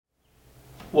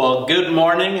Well, good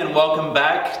morning and welcome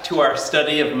back to our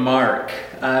study of Mark.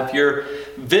 If you're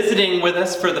visiting with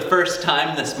us for the first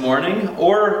time this morning,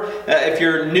 or if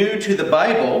you're new to the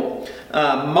Bible,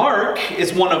 Mark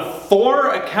is one of 4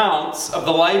 accounts of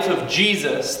the life of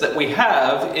Jesus that we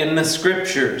have in the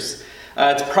Scriptures.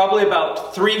 It's probably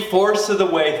about 3/4 of the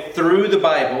way through the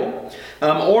Bible,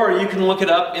 or you can look it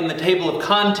up in the table of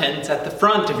contents at the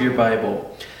front of your Bible.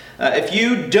 If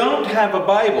you don't have a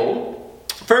Bible,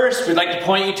 first, we'd like to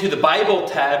point you to the Bible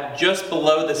tab just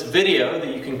below this video that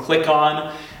you can click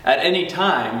on at any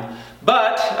time.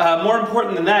 But more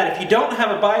important than that, if you don't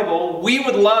have a Bible, we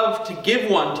would love to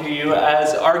give one to you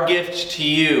as our gift to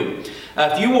you.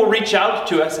 If you will reach out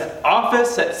to us at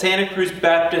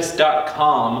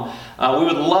office@santacruzbaptist.com, we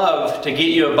would love to get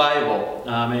you a Bible.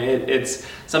 It's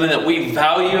something that we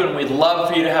value, and we'd love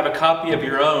for you to have a copy of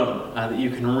your own that you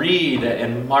can read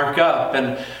and mark up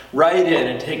and write in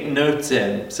and take notes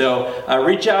in. So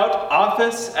reach out,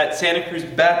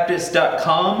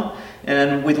 office@santacruzbaptist.com,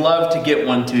 and we'd love to get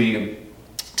one to you.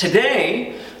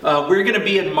 Today, we're going to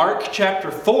be in Mark chapter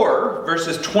 4,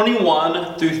 verses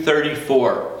 21 through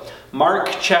 34.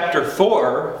 Mark chapter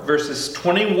 4, verses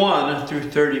 21 through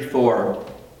 34.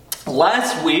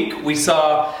 Last week, we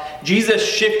saw Jesus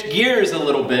shift gears a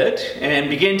little bit and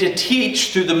begin to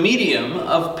teach through the medium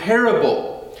of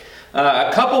parable.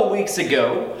 A couple weeks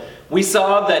ago, we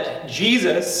saw that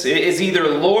Jesus is either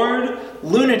Lord,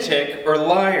 lunatic, or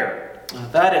liar.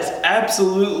 That is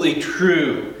absolutely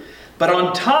true. But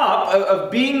on top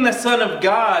of being the Son of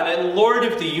God and Lord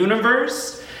of the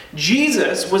universe,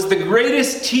 Jesus was the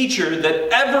greatest teacher that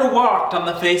ever walked on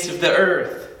the face of the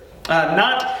earth.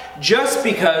 Not just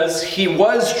because he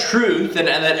was truth and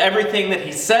that everything that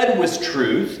he said was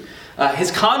truth.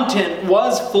 His content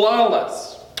was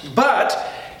flawless. But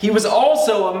he was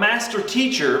also a master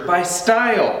teacher by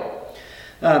style.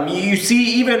 You see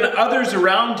even others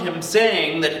around him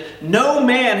saying that no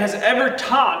man has ever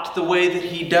taught the way that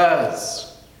he does.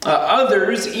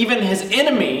 Others, even his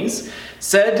enemies,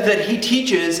 said that he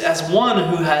teaches as one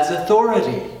who has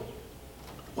authority.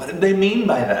 What did they mean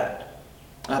by that?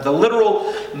 The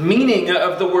literal meaning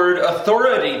of the word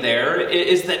authority there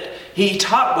is that he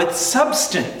taught with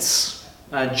substance.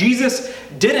 Jesus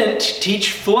didn't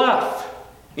teach fluff.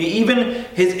 Even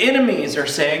his enemies are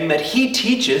saying that he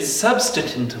teaches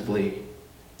substantively.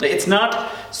 It's not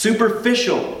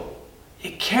superficial.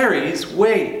 It carries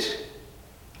weight.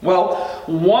 Well,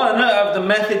 one of the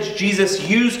methods Jesus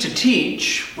used to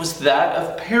teach was that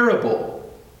of parable.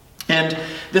 And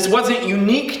this wasn't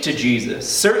unique to Jesus.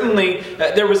 Certainly,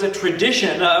 there was a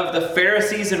tradition of the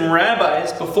Pharisees and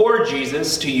rabbis before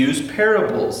Jesus to use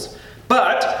parables.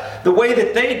 But the way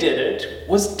that they did it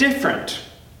was different.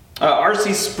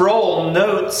 R.C. Sproul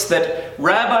notes that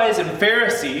rabbis and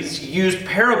Pharisees used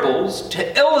parables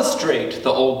to illustrate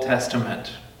the Old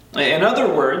Testament. In other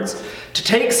words, to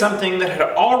take something that had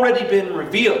already been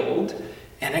revealed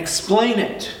and explain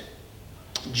it.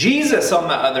 Jesus, on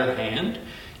the other hand,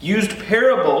 used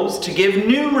parables to give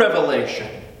new revelation,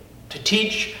 to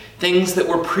teach things that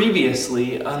were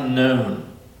previously unknown.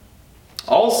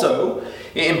 Also,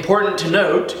 important to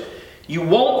note, you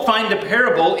won't find a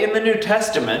parable in the New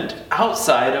Testament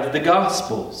outside of the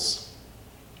Gospels.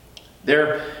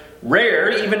 They're rare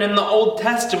even in the Old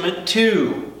Testament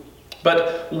too.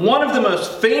 But one of the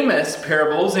most famous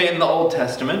parables in the Old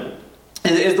Testament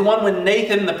is the one when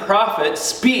Nathan the prophet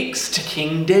speaks to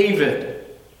King David.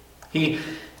 He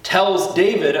tells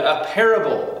David a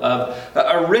parable of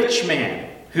a rich man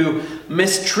who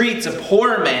mistreats a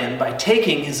poor man by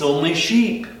taking his only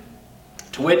sheep.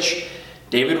 To which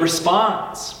David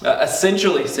responds,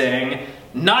 essentially saying,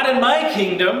 "Not in my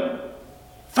kingdom.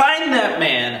 Find that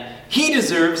man. He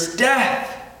deserves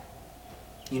death."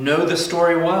 You know the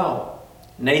story well.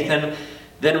 Nathan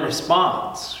then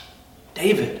responds,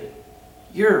 "David,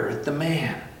 you're the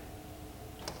man."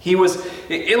 He was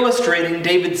illustrating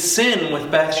David's sin with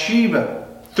Bathsheba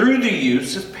through the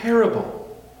use of parable.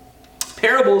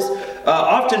 Parables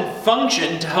often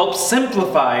function to help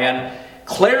simplify and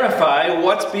clarify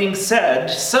what's being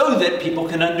said so that people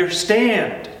can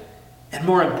understand. And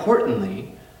more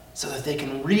importantly, so that they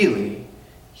can really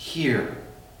hear.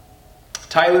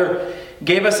 Tyler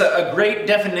gave us a great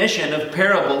definition of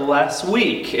parable last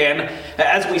week. And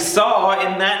as we saw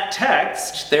in that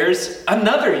text, there's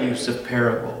another use of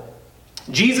parable.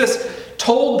 Jesus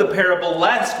told the parable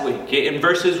last week in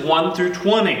verses 1 through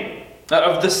 20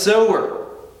 of the sower.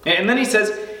 And then he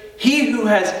says, "He who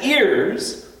has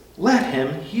ears, let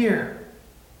him hear."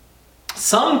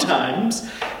 Sometimes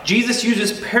Jesus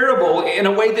uses parable in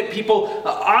a way that people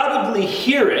audibly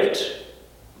hear it,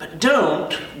 but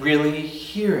don't really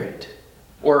hear it.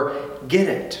 or get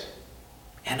it,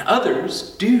 and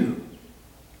others do.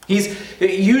 He's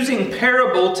using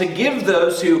parable to give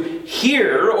those who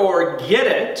hear or get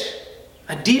it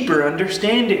a deeper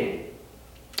understanding.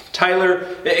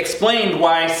 Tyler explained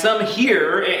why some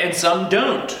hear and some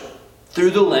don't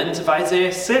through the lens of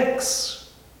Isaiah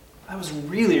 6. That was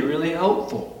really, really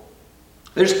helpful.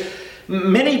 There's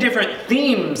many different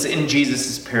themes in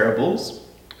Jesus' parables,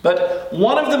 but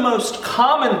one of the most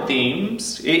common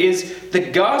themes is the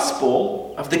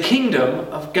gospel of the kingdom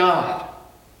of God.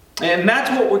 And that's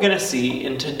what we're going to see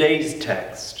in today's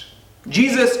text.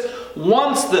 Jesus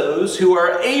wants those who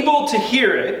are able to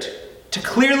hear it to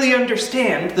clearly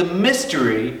understand the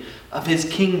mystery of his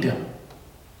kingdom.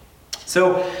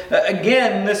 So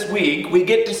again, this week, we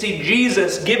get to see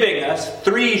Jesus giving us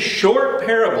 3 short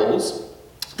parables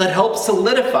that help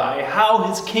solidify how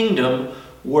his kingdom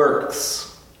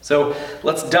works. So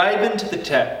let's dive into the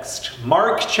text.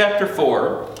 Mark chapter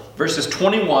 4, verses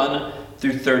 21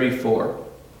 through 34.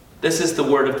 This is the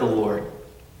word of the Lord.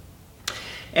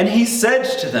 And he said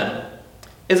to them,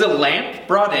 "Is a lamp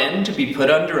brought in to be put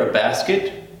under a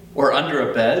basket or under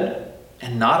a bed,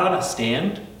 and not on a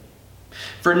stand?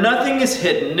 For nothing is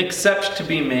hidden except to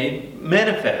be made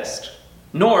manifest,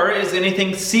 nor is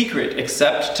anything secret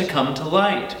except to come to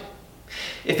light.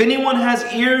 If anyone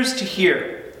has ears to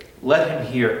hear, let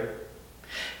him hear."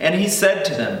 And he said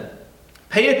to them,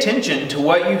 "Pay attention to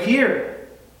what you hear.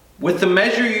 With the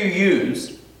measure you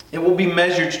use, it will be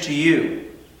measured to you,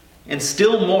 and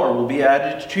still more will be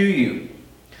added to you.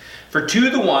 For to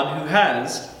the one who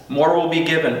has, more will be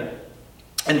given,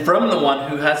 and from the one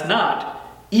who has not,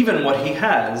 even what he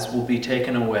has will be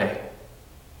taken away."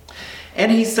 And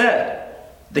he said,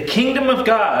 "The kingdom of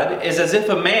God is as if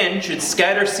a man should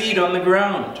scatter seed on the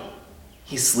ground.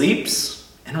 He sleeps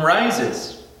and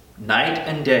rises, night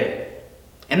and day,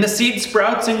 and the seed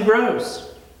sprouts and grows.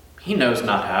 He knows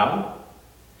not how.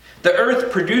 The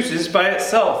earth produces by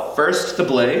itself first the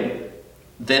blade,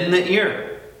 then the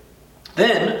ear,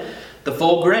 then the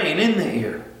full grain in the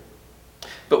ear.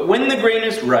 But when the grain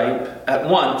is ripe, at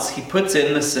once he puts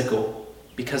in the sickle,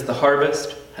 because the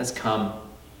harvest has come."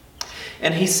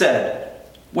 And he said,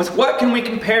 "With what can we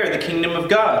compare the kingdom of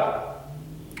God?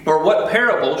 Or what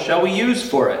parable shall we use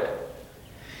for it?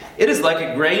 It is like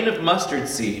a grain of mustard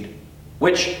seed,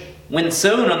 which, when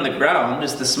sown on the ground,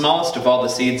 is the smallest of all the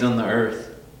seeds on the earth.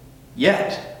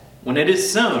 Yet, when it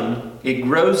is sown, it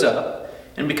grows up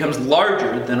and becomes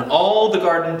larger than all the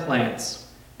garden plants,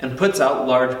 and puts out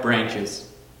large branches,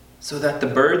 so that the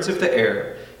birds of the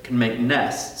air can make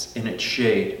nests in its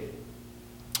shade."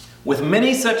 With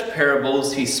many such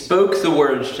parables he spoke the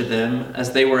words to them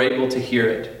as they were able to hear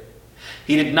it.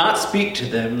 He did not speak to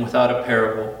them without a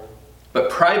parable, but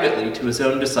privately to his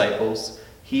own disciples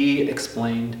he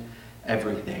explained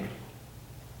everything.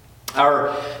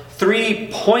 Our 3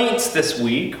 points this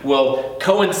week will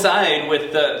coincide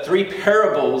with the 3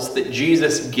 parables that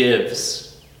Jesus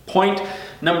gives. Point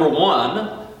number 1,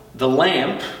 the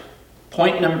lamp.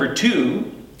 Point number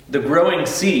 2, the growing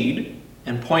seed.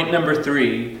 And point number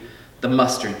 3, the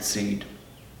mustard seed.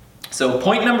 So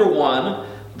point number 1,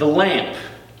 the lamp.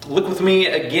 Look with me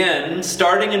again,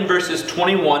 starting in verses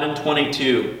 21 and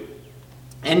 22.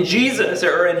 And he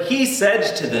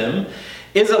said to them,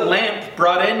 "Is a lamp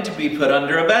brought in to be put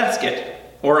under a basket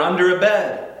or under a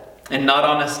bed, and not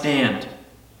on a stand?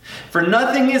 For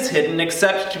nothing is hidden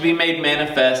except to be made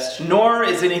manifest, nor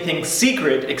is anything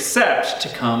secret except to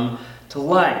come to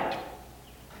light."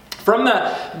 From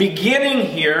the beginning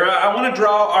here, I want to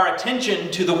draw our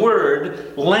attention to the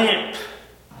word lamp.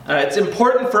 It's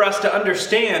important for us to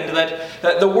understand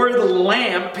that the word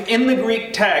lamp in the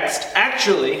Greek text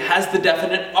actually has the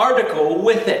definite article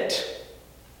with it.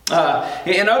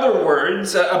 In other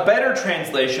words, a better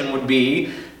translation would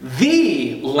be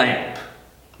the lamp,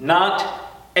 not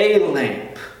a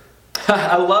lamp.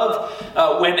 I love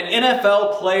when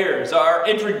NFL players are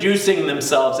introducing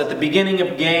themselves at the beginning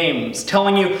of games,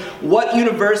 telling you what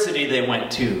university they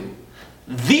went to.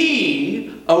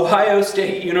 The Ohio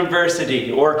State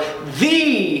University, or the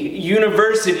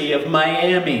University of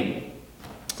Miami.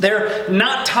 They're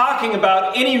not talking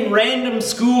about any random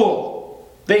school.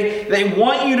 They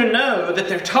want you to know that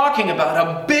they're talking about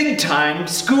a big-time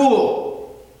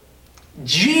school.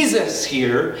 Jesus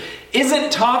here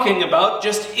isn't talking about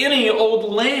just any old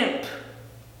lamp.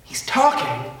 He's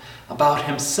talking about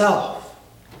himself,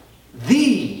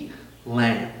 the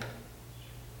lamp.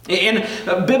 In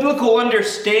biblical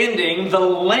understanding, the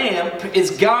lamp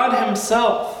is God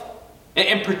himself,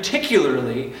 and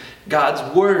particularly God's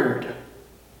word.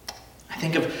 I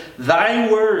think of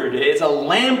thy word as a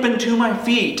lamp unto my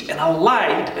feet and a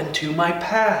light unto my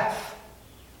path.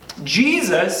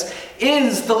 Jesus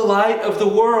is the light of the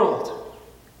world.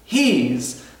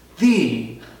 He's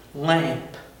the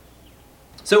lamp.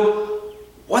 So,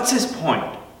 what's his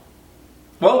point?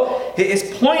 Well,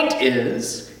 his point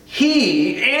is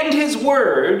he and his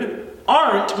word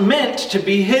aren't meant to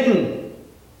be hidden.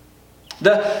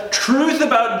 The truth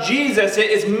about Jesus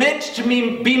is meant to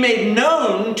be made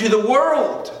known to the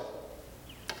world.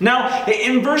 Now,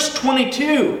 in verse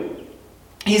 22,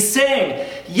 he's saying,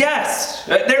 yes,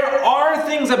 there are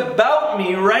things about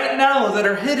me right now that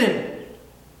are hidden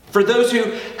for those who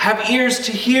have ears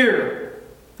to hear.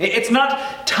 It's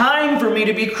not time for me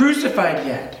to be crucified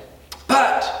yet.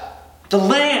 But the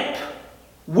lamp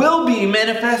will be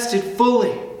manifested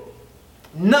fully.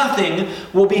 Nothing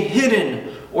will be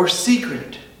hidden or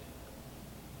secret.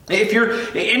 If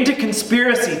you're into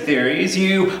conspiracy theories,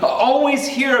 you always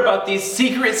hear about these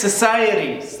secret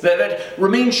societies that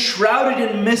remain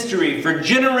shrouded in mystery for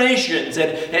generations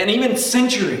and even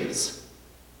centuries.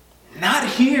 Not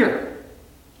here.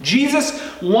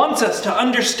 Jesus wants us to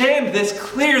understand this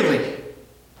clearly.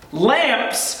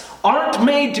 Lamps aren't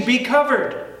made to be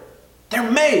covered.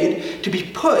 They're made to be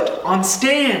put on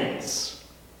stands.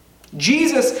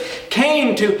 Jesus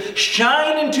came to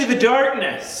shine into the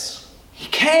darkness. He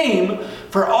came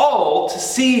for all to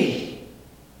see.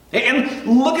 And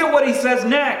look at what he says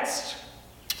next.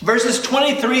 Verses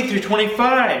 23 through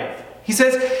 25. He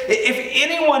says, if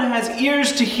anyone has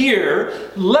ears to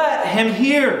hear, let him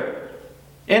hear.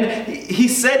 And he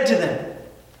said to them,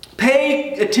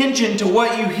 pay attention to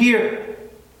what you hear.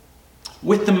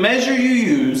 With the measure you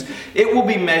use, it will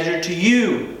be measured to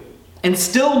you, and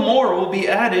still more will be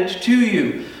added to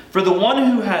you. For the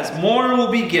one who has more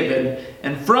will be given,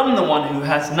 and from the one who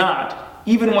has not,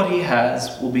 even what he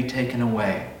has will be taken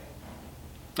away.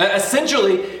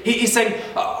 Essentially, he's saying,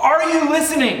 are you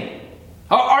listening?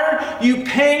 Are you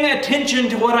paying attention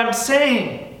to what I'm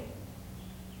saying?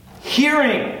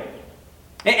 Hearing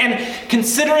and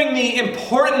considering the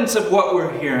importance of what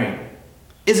we're hearing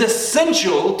is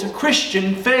essential to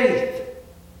Christian faith.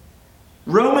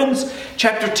 Romans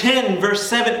chapter 10 verse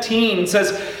 17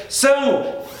 says,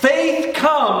 so faith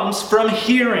comes from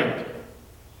hearing,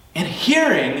 and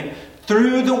hearing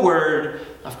through the word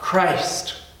of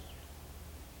Christ.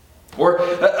 Or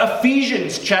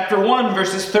Ephesians chapter 1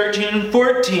 verses 13 and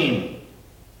 14.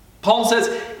 Paul says,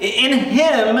 in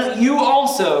him you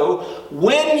also,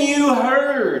 when you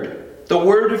heard the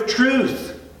word of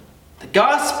truth, the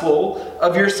gospel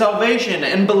of your salvation,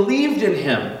 and believed in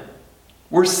him,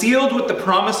 were sealed with the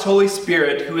promised Holy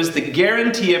Spirit, who is the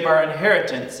guarantee of our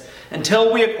inheritance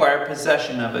until we acquire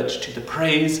possession of it to the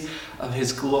praise of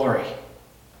his glory.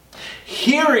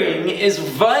 Hearing is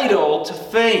vital to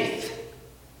faith.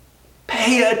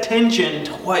 Pay attention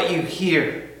to what you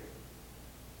hear.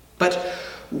 But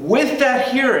with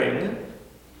that hearing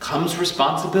comes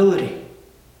responsibility.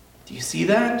 Do you see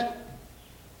that?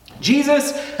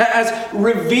 Jesus has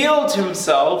revealed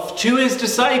himself to his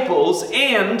disciples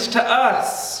and to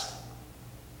us.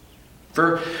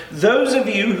 For those of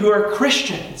you who are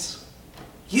Christians,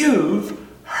 you've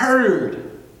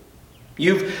heard.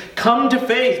 You've come to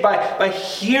faith by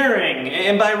hearing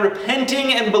and by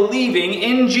repenting and believing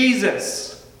in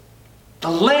Jesus.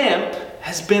 The lamp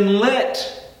has been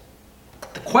lit.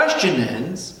 The question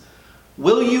is,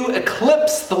 will you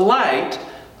eclipse the light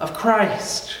of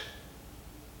Christ?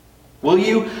 Will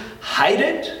you hide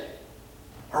it,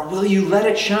 or will you let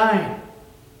it shine?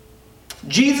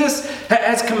 Jesus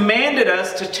has commanded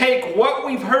us to take what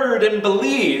we've heard and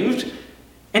believed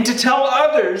and to tell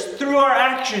others through our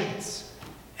actions,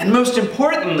 and most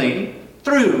importantly,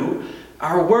 through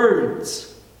our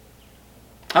words.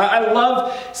 I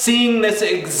love seeing this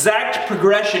exact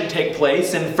progression take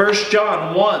place in 1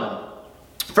 John 1.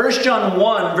 1 John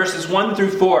 1 verses 1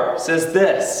 through 4 says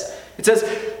this. It says,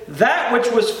 that which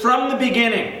was from the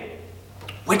beginning,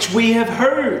 which we have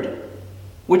heard,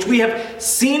 which we have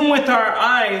seen with our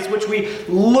eyes, which we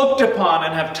looked upon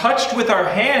and have touched with our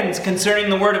hands concerning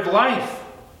the word of life.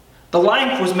 The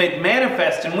life was made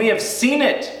manifest, and we have seen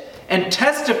it and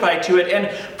testify to it and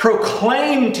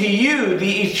proclaim to you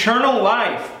the eternal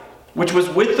life, which was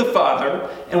with the Father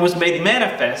and was made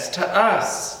manifest to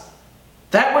us.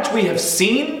 That which we have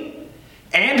seen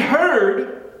and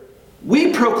heard,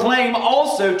 we proclaim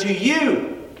also to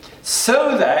you,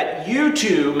 so that you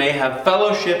too may have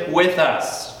fellowship with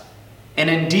us. And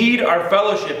indeed, our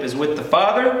fellowship is with the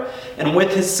Father and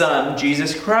with his Son,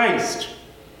 Jesus Christ.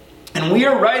 And we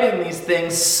are writing these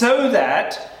things so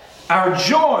that our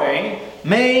joy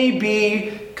may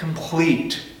be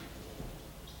complete.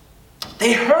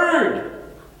 They heard,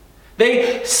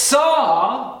 they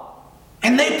saw,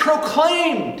 and they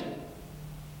proclaimed.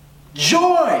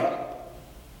 Joy.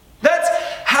 That's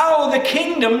how the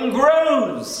kingdom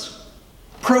grows.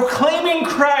 Proclaiming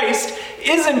Christ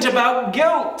isn't about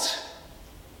guilt.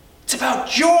 It's about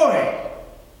joy.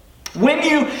 When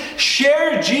you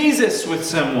share Jesus with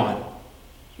someone,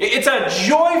 it's a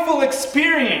joyful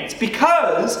experience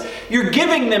because you're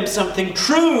giving them something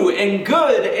true and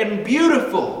good and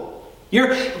beautiful.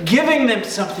 You're giving them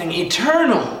something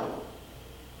eternal.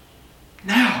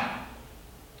 Now,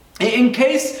 in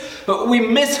case we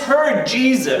misheard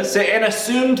Jesus and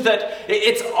assumed that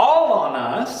it's all on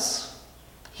us,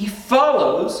 he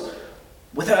follows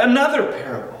with another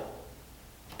parable.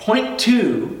 Point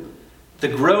 2, the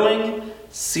growing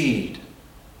seed.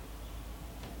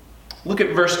 Look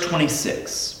at verse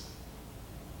 26.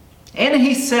 And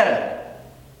he said,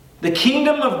 the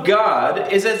kingdom of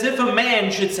God is as if a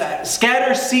man should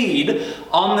scatter seed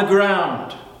on the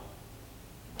ground.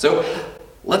 So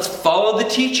let's follow the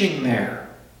teaching there.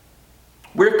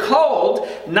 We're called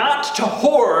not to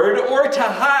hoard or to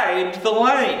hide the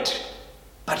light,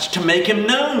 but to make him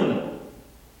known.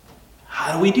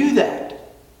 How do we do that?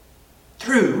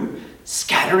 Through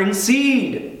scattering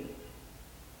seed.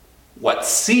 What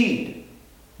seed?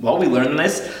 Well, we learned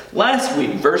this last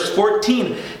week, verse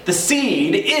 14. The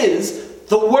seed is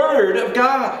the Word of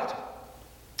God.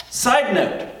 Side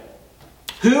note,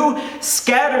 who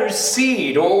scatters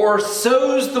seed or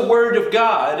sows the Word of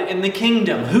God in the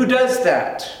kingdom? Who does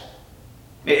that?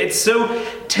 It's so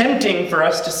tempting for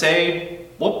us to say,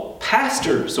 well,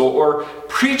 pastors or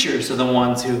preachers are the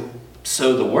ones who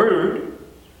sow the Word.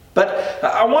 But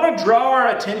I want to draw our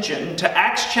attention to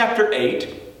Acts chapter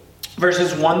 8,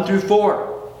 verses 1 through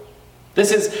 4.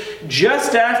 This is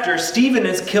just after Stephen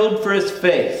is killed for his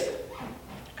faith.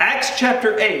 Acts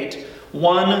chapter 8,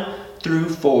 1 through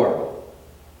 4.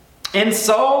 And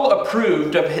Saul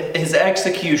approved of his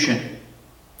execution.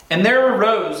 And there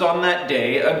arose on that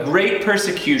day a great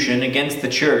persecution against the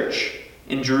church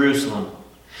in Jerusalem.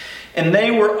 And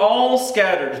they were all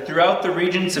scattered throughout the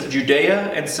regions of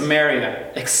Judea and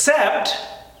Samaria, except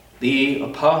the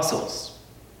apostles.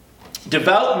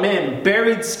 Devout men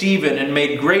buried Stephen and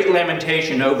made great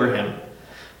lamentation over him.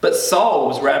 But Saul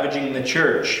was ravaging the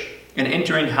church and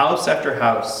entering house after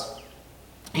house.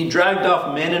 He dragged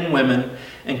off men and women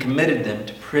and committed them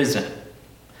to prison.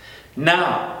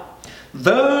 Now,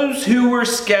 those who were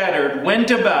scattered went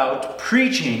about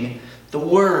preaching the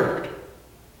word.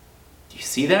 Do you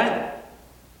see that?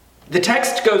 The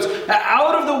text goes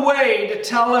out of the way to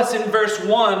tell us in verse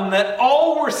 1 that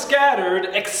all were scattered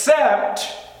except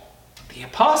the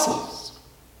apostles.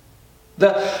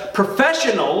 The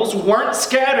professionals weren't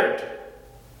scattered,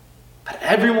 but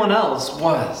everyone else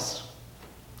was.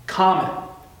 Common,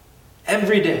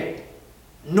 everyday,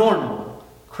 normal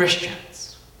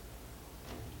Christians.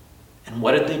 And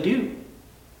what did they do?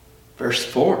 Verse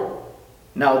 4.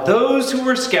 Now those who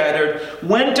were scattered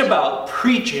went about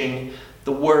preaching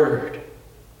the word.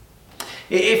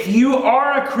 If you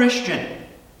are a Christian,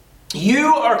 you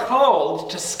are called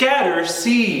to scatter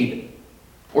seed,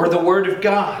 or the word of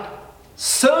God,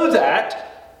 so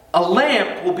that a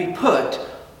lamp will be put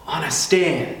on a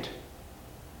stand.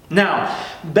 Now,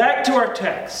 back to our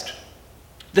text.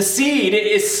 The seed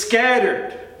is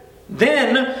scattered.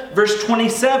 Then, verse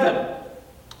 27,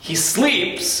 he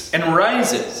sleeps and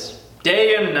rises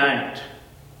day and night,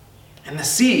 and the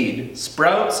seed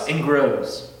sprouts and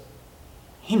grows.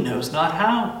 He knows not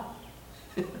how.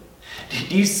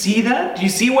 Do you see that? Do you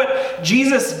see what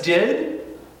Jesus did?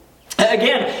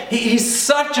 Again, he's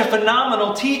such a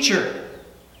phenomenal teacher.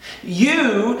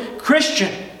 You,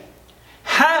 Christian,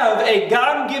 have a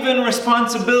God-given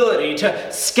responsibility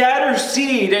to scatter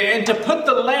seed and to put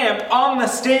the lamp on the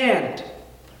stand.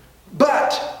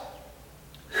 But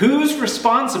who's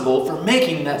responsible for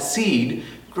making that seed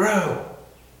grow?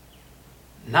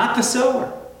 Not the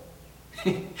sower.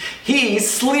 He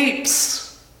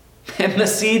sleeps, and the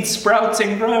seed sprouts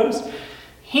and grows.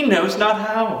 He knows not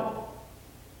how.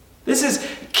 This is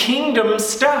kingdom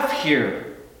stuff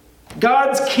here.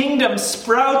 God's kingdom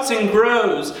sprouts and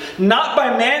grows, not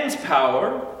by man's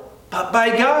power, but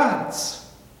by God's.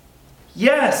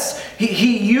 Yes,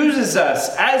 He uses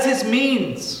us as His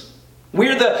means.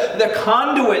 We're the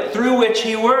conduit through which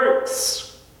He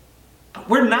works. But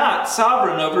we're not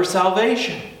sovereign over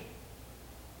salvation.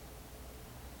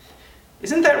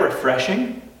 Isn't that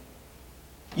refreshing?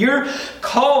 You're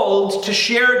called to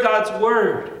share God's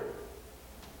word.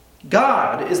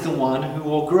 God is the one who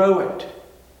will grow it.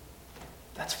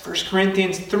 That's 1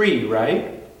 Corinthians 3,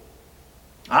 right?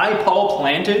 I, Paul,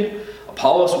 planted,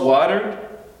 Apollos watered,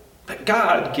 but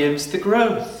God gives the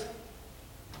growth.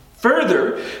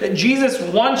 Further, Jesus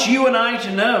wants you and I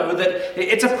to know that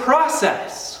it's a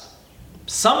process,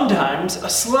 sometimes a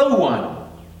slow one.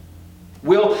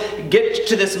 We'll get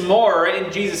to this more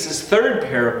in Jesus' third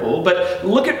parable, but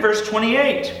look at verse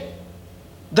 28.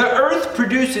 The earth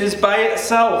produces by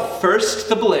itself first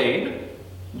the blade,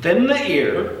 then the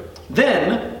ear,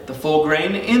 then the full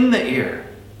grain in the ear.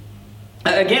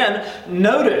 Again,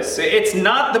 notice, it's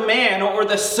not the man or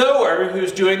the sower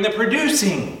who's doing the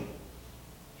producing.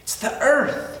 It's the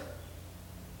earth.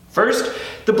 First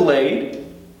the blade,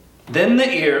 then the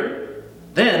ear,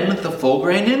 then the full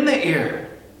grain in the ear.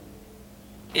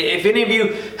 If any of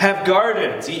you have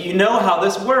gardens, you know how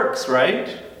this works,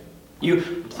 right?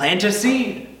 You plant a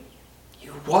seed,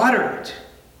 you water it.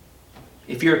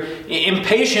 If you're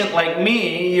impatient like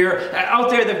me, you're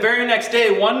out there the very next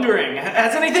day wondering,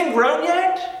 has anything grown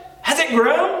yet? Has it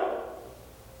grown?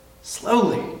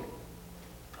 Slowly,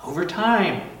 over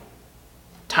time,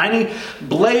 tiny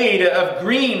blade of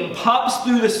green pops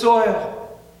through the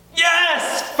soil.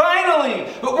 Yes,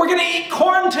 finally, we're going to eat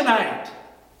corn tonight.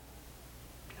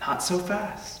 Not so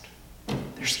fast.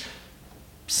 There's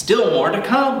still more to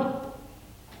come.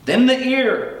 Then the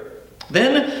ear.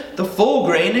 Then the full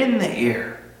grain in the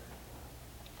ear.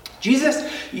 Jesus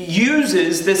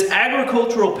uses this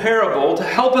agricultural parable to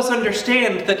help us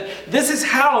understand that this is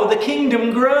how the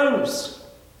kingdom grows.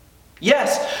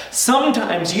 Yes,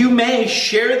 sometimes you may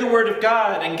share the word of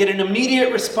God and get an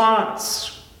immediate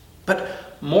response.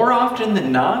 But more often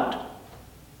than not,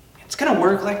 it's going to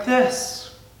work like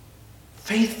this.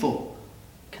 Faithful,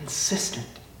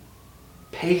 consistent,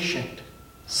 patient,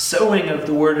 sowing of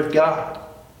the word of God.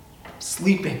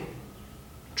 Sleeping,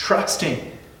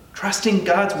 trusting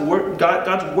God's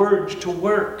word to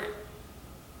work.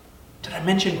 Did I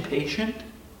mention patient?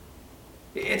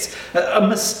 It's a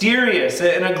mysterious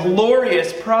and a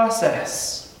glorious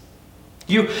process.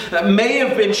 You may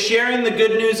have been sharing the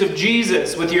good news of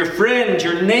Jesus with your friend,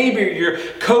 your neighbor, your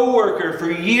co-worker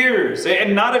for years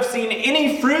and not have seen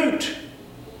any fruit.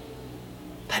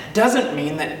 That doesn't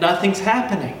mean that nothing's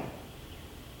happening.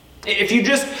 If you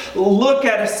just look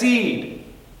at a seed,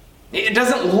 it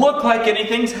doesn't look like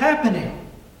anything's happening.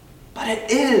 But it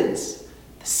is.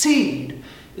 The seed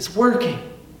is working.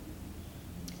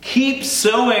 Keep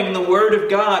sowing the word of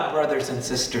God, brothers and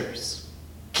sisters.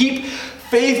 Keep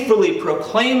faithfully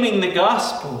proclaiming the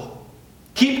gospel.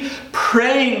 Keep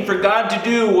praying for God to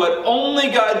do what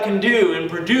only God can do in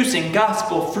producing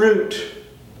gospel fruit.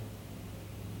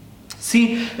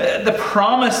 See, the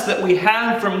promise that we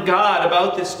have from God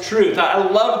about this truth. I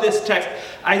love this text.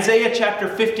 Isaiah chapter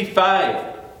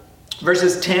 55,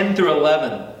 verses 10 through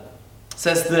 11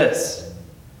 says this.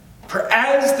 For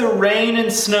as the rain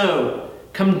and snow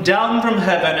come down from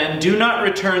heaven and do not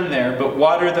return there, but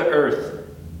water the earth,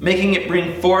 making it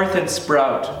bring forth and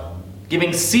sprout,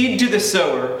 giving seed to the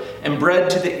sower and bread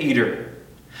to the eater,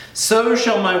 so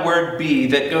shall my word be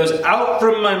that goes out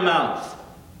from my mouth.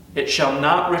 It shall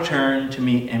not return to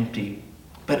me empty,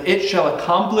 but it shall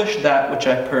accomplish that which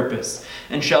I purpose,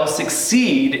 and shall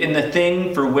succeed in the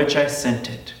thing for which I sent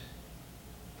it.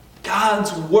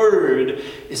 God's word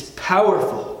is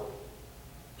powerful.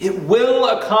 It will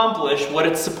accomplish what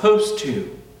it's supposed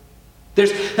to.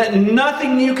 There's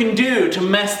nothing you can do to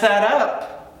mess that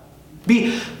up.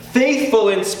 Be faithful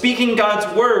in speaking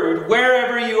God's word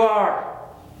wherever you are.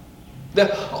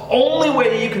 The only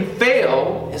way you can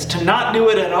fail is to not do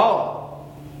it at all,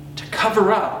 to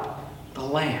cover up the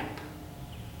lamp.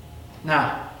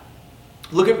 Now,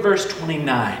 look at verse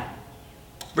 29.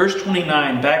 Verse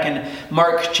 29, back in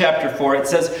Mark chapter 4, it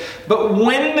says, But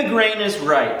when the grain is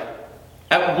ripe,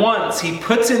 at once he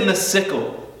puts in the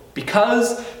sickle,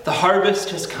 because the harvest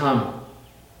has come.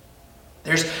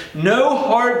 There's no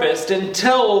harvest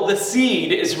until the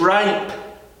seed is ripe.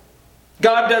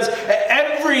 God does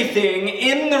everything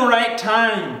in the right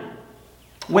time,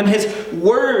 when his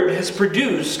word has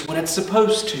produced what it's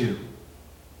supposed to.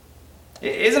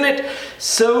 Isn't it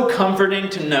so comforting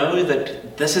to know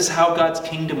that this is how God's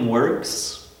kingdom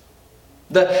works?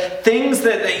 The things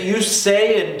that you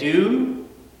say and do,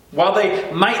 while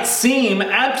they might seem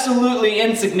absolutely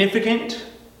insignificant,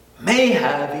 may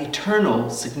have eternal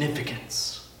significance.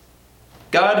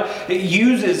 God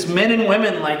uses men and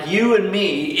women like you and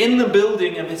me in the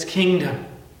building of his kingdom.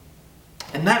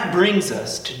 And that brings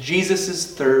us to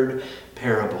Jesus' third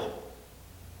parable.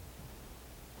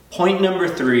 Point number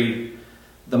 3,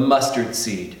 the mustard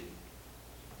seed.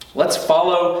 Let's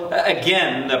follow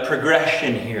again the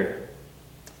progression here.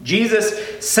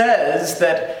 Jesus says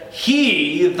that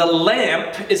he, the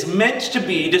lamp, is meant to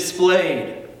be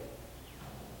displayed.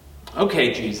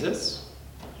 Okay, Jesus,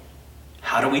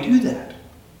 how do we do that?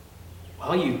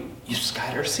 Well, you you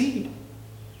scatter seed.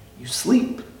 You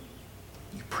sleep.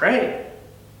 You pray.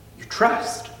 You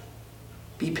trust.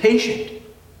 Be patient.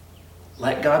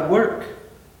 Let God work.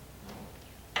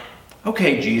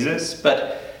 Okay, Jesus,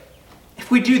 but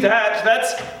if we do that,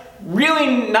 that's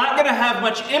really not going to have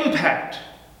much impact.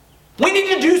 We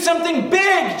need to do something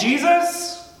big,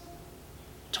 Jesus.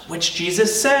 To which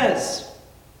Jesus says,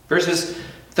 verses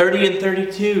 30 and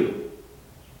 32,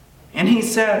 and he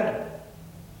said,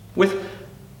 with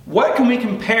what can we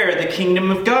compare the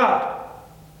kingdom of God?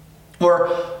 Or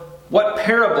what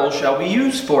parable shall we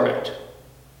use for it?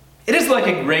 It is like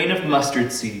a grain of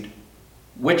mustard seed,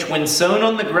 which when sown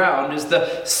on the ground is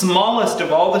the smallest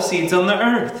of all the seeds on the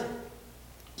earth.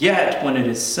 Yet when it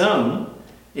is sown,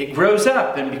 it grows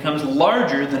up and becomes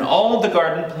larger than all the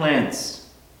garden plants,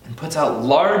 and puts out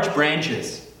large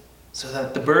branches, so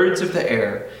that the birds of the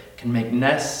air can make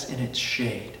nests in its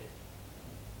shade.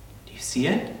 Do you see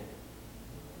it?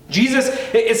 Jesus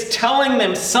is telling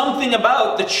them something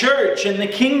about the church and the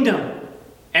kingdom,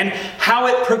 and how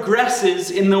it progresses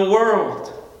in the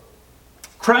world.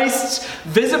 Christ's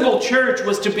visible church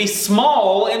was to be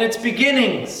small in its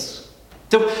beginnings.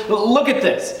 So look at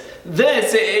this.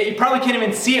 This, you probably can't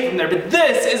even see it from there, but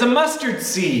this is a mustard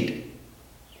seed.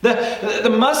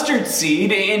 The mustard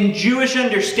seed in Jewish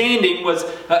understanding was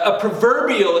a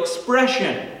proverbial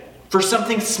expression for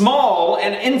something small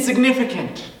and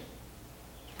insignificant.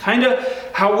 Kind of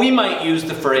how we might use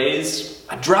the phrase,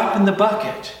 a drop in the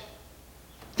bucket.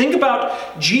 Think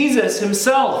about Jesus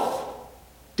himself.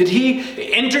 Did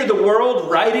he enter the world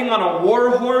riding on a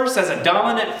war horse as a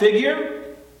dominant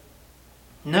figure?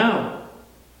 No.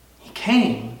 He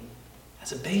came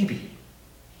as a baby,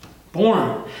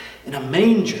 born in a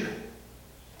manger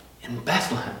in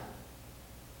Bethlehem,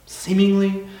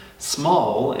 seemingly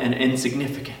small and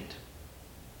insignificant.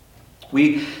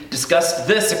 We discussed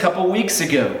this a couple weeks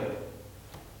ago.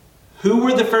 Who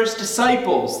were the first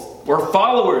disciples or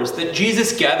followers that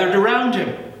Jesus gathered around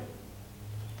him?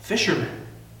 Fishermen.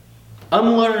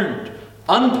 Unlearned,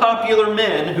 unpopular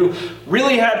men who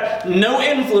really had no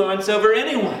influence over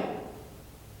anyone.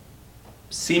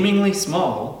 Seemingly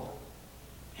small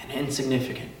and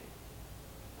insignificant.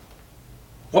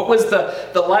 What was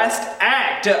the last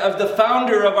act of the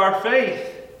founder of our faith?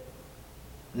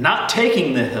 Not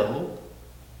taking the hill,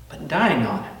 but dying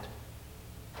on it.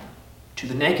 To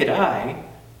the naked eye,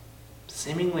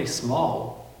 seemingly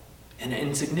small and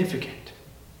insignificant.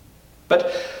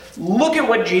 But look at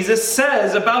what Jesus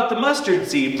says about the mustard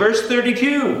seed, verse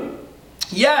 32.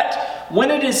 Yet, when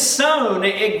it is sown,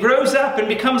 it grows up and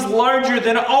becomes larger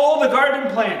than all the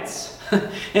garden plants,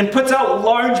 and puts out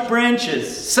large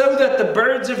branches, so that the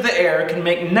birds of the air can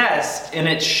make nests in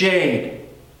its shade.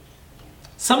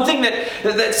 Something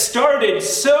that started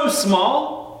so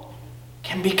small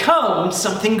can become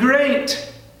something great.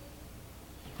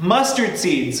 Mustard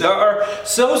seeds are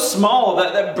so small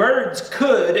that birds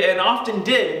could, and often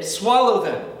did, swallow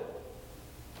them.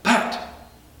 But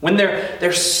when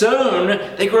they're sown,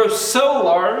 they grow so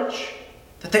large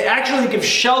that they actually give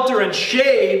shelter and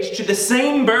shade to the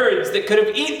same birds that could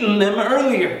have eaten them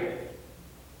earlier.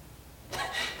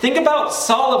 Think about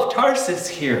Saul of Tarsus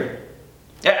here.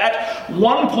 At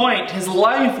one point, his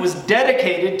life was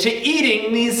dedicated to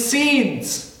eating these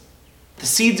seeds, the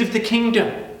seeds of the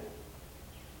kingdom.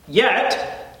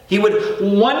 Yet, he would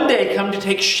one day come to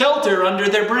take shelter under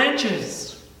their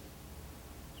branches.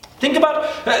 Think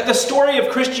about the story of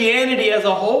Christianity as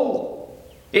a whole.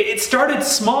 It started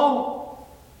small,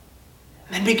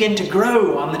 and then began to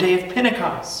grow on the day of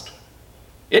Pentecost.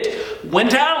 It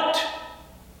went out.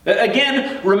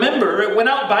 Again, remember, it went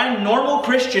out by normal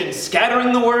Christians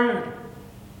scattering the word.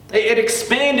 It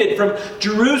expanded from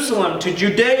Jerusalem to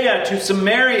Judea to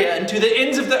Samaria and to the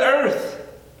ends of the earth.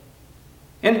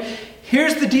 And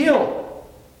here's the deal.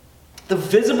 The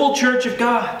visible church of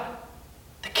God,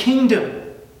 the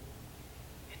kingdom,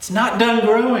 it's not done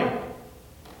growing.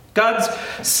 God's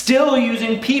still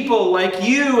using people like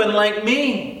you and like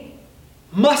me,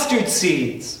 mustard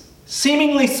seeds,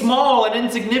 seemingly small and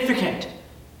insignificant,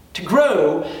 to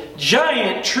grow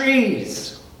giant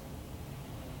trees.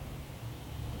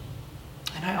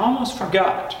 And I almost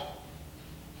forgot.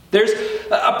 There's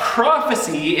a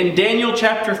prophecy in Daniel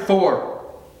chapter 4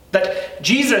 that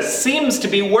Jesus seems to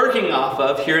be working off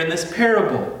of here in this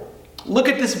parable. Look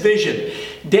at this vision.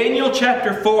 Daniel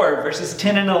chapter 4, verses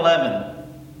 10 and 11.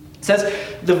 It says,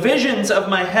 "The visions of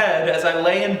my head as I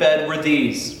lay in bed were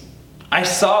these. I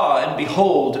saw, and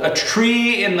behold, a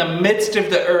tree in the midst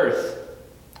of the earth,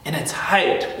 and its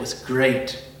height was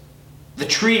great. The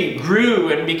tree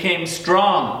grew and became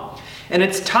strong, and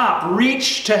its top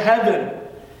reached to heaven,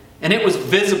 and it was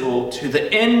visible to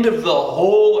the end of the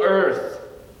whole earth.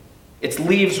 Its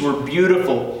leaves were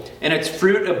beautiful, and its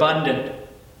fruit abundant,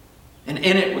 and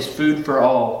in it was food for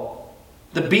all.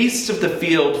 The beasts of the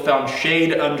field found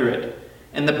shade under it,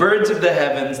 and the birds of the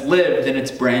heavens lived in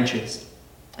its branches,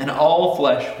 and all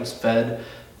flesh was fed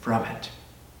from it.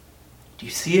 Do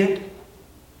you see it?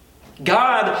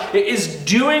 God is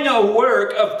doing a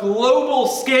work of global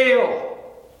scale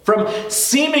from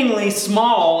seemingly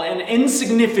small and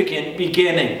insignificant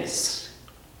beginnings.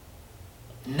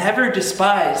 Never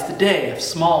despise the day of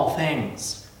small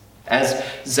things, as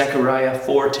Zechariah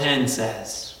 4:10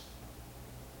 says.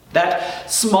 That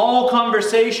small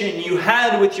conversation you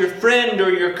had with your friend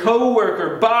or your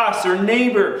coworker, boss, or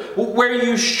neighbor, where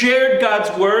you shared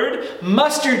God's word,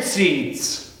 mustard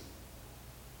seeds.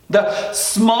 The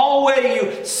small way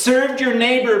you served your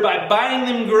neighbor by buying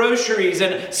them groceries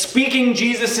and speaking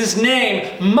Jesus'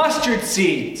 name, mustard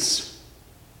seeds.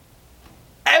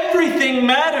 Everything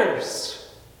matters.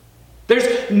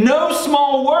 There's no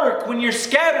small work when you're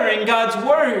scattering God's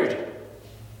word.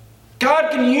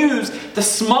 God can use the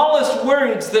smallest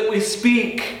words that we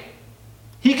speak.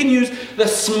 He can use the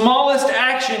smallest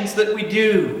actions that we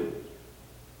do.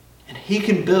 And He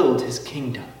can build His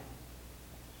kingdom.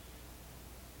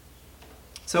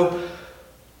 So,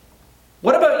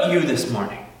 what about you this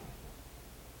morning?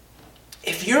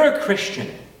 If you're a Christian,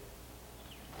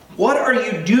 what are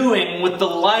you doing with the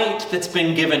light that's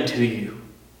been given to you?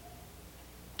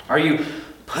 Are you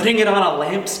putting it on a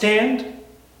lampstand?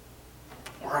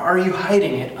 Or are you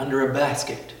hiding it under a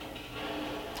basket?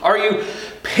 Are you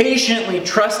patiently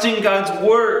trusting God's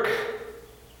work,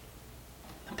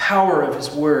 the power of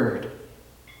His word?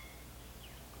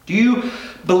 Do you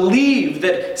believe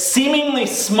that seemingly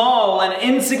small and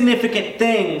insignificant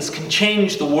things can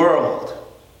change the world?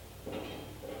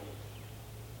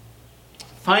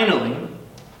 Finally,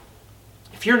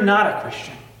 if you're not a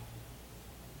Christian,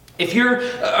 if you're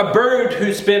a bird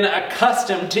who's been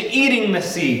accustomed to eating the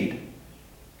seed,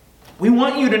 we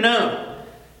want you to know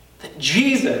that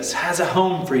Jesus has a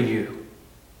home for you,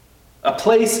 a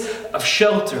place of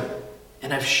shelter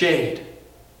and of shade,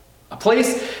 a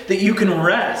place that you can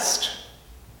rest.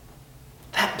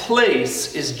 That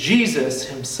place is Jesus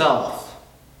Himself.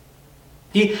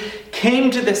 He came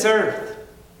to this earth.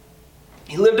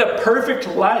 He lived a perfect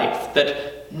life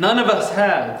that none of us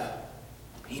have.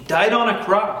 He died on a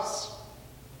cross,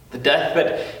 the death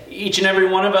that each and every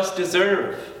one of us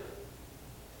deserve.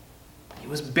 He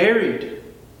was buried,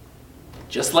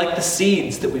 just like the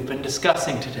seeds that we've been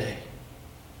discussing today.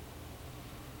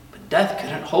 But death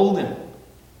couldn't hold Him.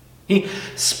 He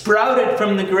sprouted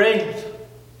from the grave,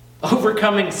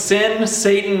 overcoming sin,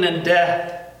 Satan, and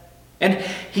death. And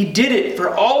He did it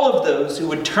for all of those who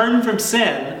would turn from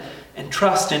sin and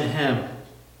trust in Him.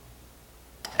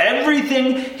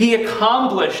 Everything He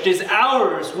accomplished is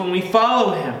ours when we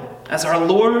follow Him as our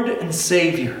Lord and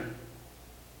Savior.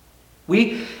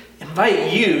 We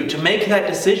invite you to make that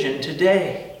decision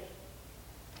today.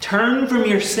 Turn from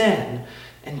your sin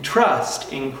and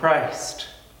trust in Christ.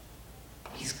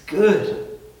 He's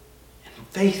good and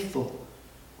faithful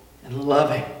and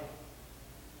loving.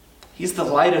 He's the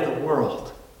light of the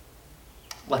world.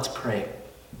 Let's pray.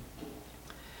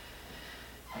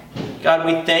 God,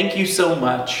 we thank You so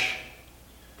much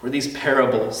for these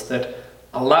parables that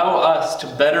allow us to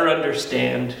better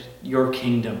understand Your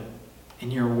kingdom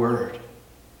and Your word.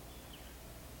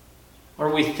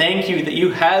 Lord, we thank You that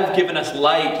You have given us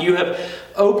light. You have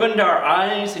opened our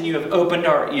eyes and You have opened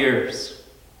our ears.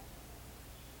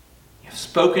 You have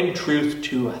spoken truth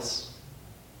to us.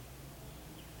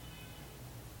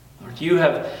 Lord, You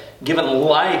have given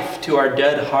life to our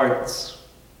dead hearts.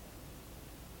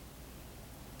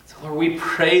 So, Lord, we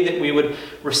pray that we would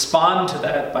respond to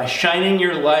that by shining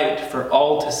Your light for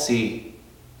all to see.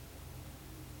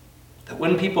 That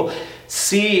when people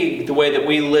see the way that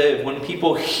we live, when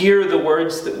people hear the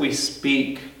words that we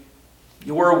speak,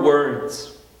 Your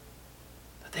words,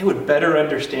 that they would better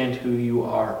understand who You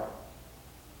are.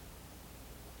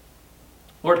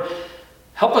 Lord,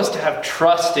 help us to have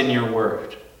trust in Your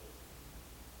word.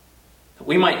 That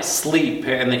we might sleep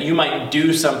and that You might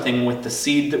do something with the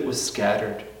seed that was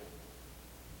scattered.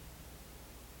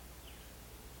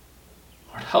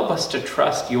 Lord, help us to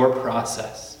trust Your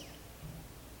process.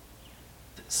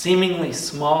 That seemingly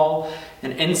small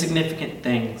and insignificant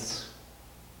things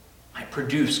might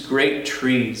produce great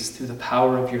trees through the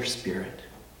power of Your Spirit.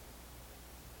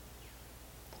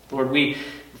 Lord, we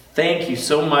thank You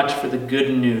so much for the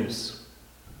good news.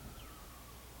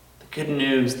 The good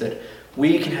news that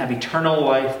we can have eternal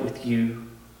life with You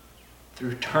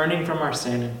through turning from our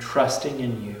sin and trusting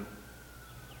in You.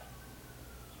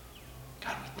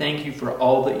 thank you for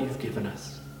all that you've given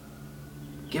us.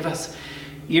 Give us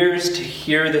ears to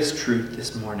hear this truth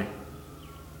this morning,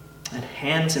 and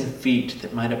hands and feet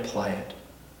that might apply it.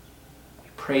 We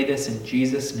pray this in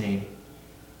Jesus' name.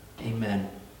 Amen.